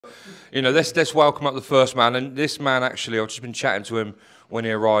You know, let's welcome up the first man. And this man, actually, I've just been chatting to him when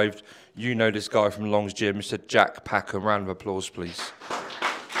he arrived. You know this guy from Long's Gym, Mr. Jack Packham. Round of applause, please.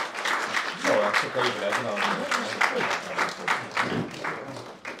 Sorry, I took over there, didn't I?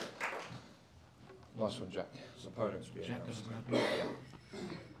 Nice one, Jack. His opponent's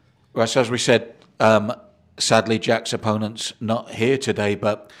Well, so as we said, sadly, Jack's opponent's not here today,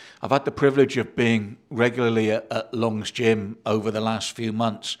 but I've had the privilege of being regularly at Long's Gym over the last few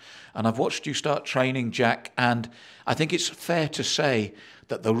months, and I've watched you start training, Jack, and I think it's fair to say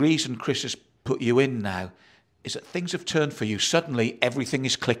that the reason Chris has put you in now is that things have turned for you. Suddenly, everything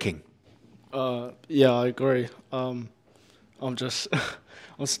is clicking. Yeah, I agree. I'm just,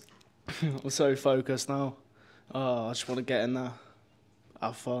 I'm so focused now. I just want to get in there,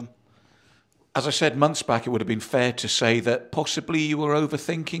 have fun. As I said months back, it would have been fair to say that possibly you were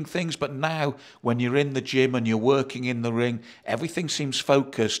overthinking things, but now when you're in the gym and you're working in the ring, everything seems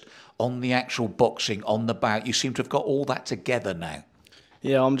focused on the actual boxing, on the bout. You seem to have got all that together now.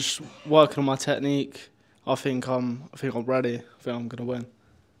 Yeah, I'm just working on my technique. I think I'm ready. I think I'm gonna win.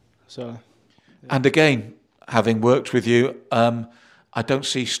 So. Yeah. And again, having worked with you, I don't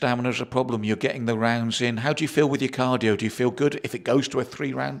see stamina as a problem. You're getting the rounds in. How do you feel with your cardio? Do you feel good if it goes to a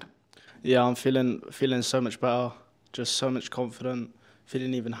 3-round? Yeah, I'm feeling so much better, just so much confident,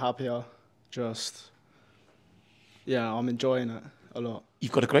 feeling even happier. Yeah, I'm enjoying it a lot.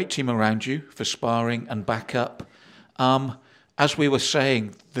 You've got a great team around you for sparring and backup. As we were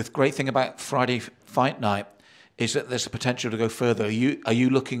saying, the great thing about Friday fight night is that there's the potential to go further. Are you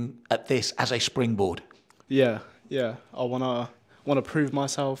looking at this as a springboard? Yeah. I wanna prove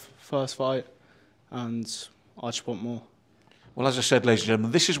myself first fight, and I just want more. Well, as I said, ladies and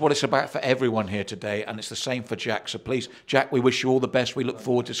gentlemen, this is what it's about for everyone here today, and it's the same for Jack. So please, Jack, we wish you all the best. We look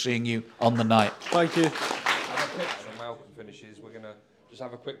forward to seeing you on the night. Thank you. When Malcolm finishes, we're going to just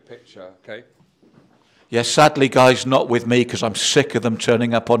have a quick picture, okay? Yes, sadly, guys, not with me, because I'm sick of them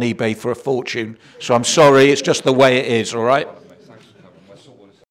turning up on eBay for a fortune. So I'm sorry, it's just the way it is, all right?